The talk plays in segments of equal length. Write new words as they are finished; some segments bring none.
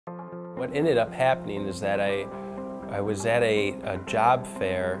What ended up happening is that I was at a job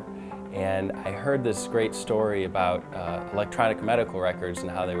fair and I heard this great story about electronic medical records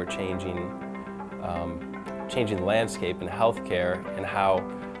and how they were changing the landscape in healthcare, and how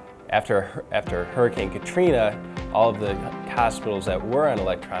after Hurricane Katrina, all of the hospitals that were on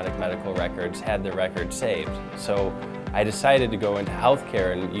electronic medical records had their records saved. So I decided to go into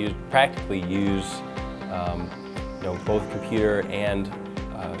healthcare and practically use both computer and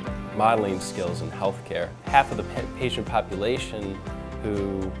modeling skills in healthcare. Half of the patient population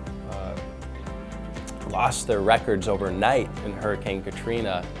who lost their records overnight in Hurricane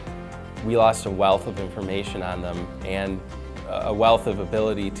Katrina, we lost a wealth of information on them and a wealth of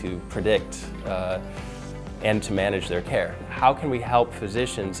ability to predict and to manage their care. How can we help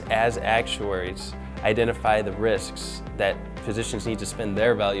physicians as actuaries identify the risks that physicians need to spend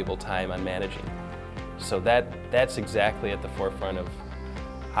their valuable time on managing? So that's exactly at the forefront of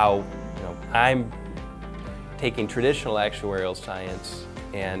how I'm taking traditional actuarial science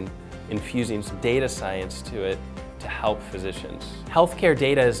and infusing some data science to it to help physicians. Healthcare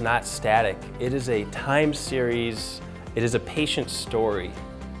data is not static. It is a time series. It is a patient story.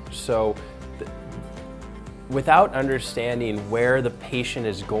 So without understanding where the patient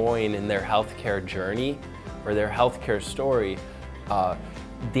is going in their healthcare journey or their healthcare story,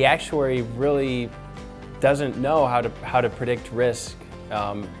 the actuary really doesn't know how to predict risk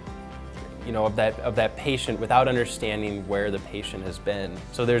of that patient without understanding where the patient has been.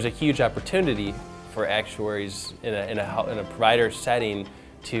 So there's a huge opportunity for actuaries in a provider setting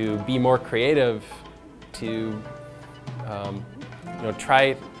to be more creative, to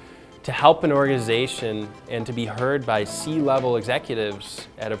try to help an organization and to be heard by C-level executives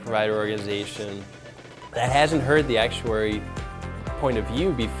at a provider organization that hasn't heard the actuary point of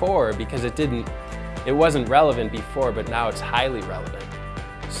view before, because it wasn't relevant before, but now it's highly relevant.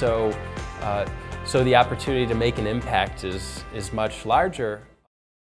 So the opportunity to make an impact is much larger.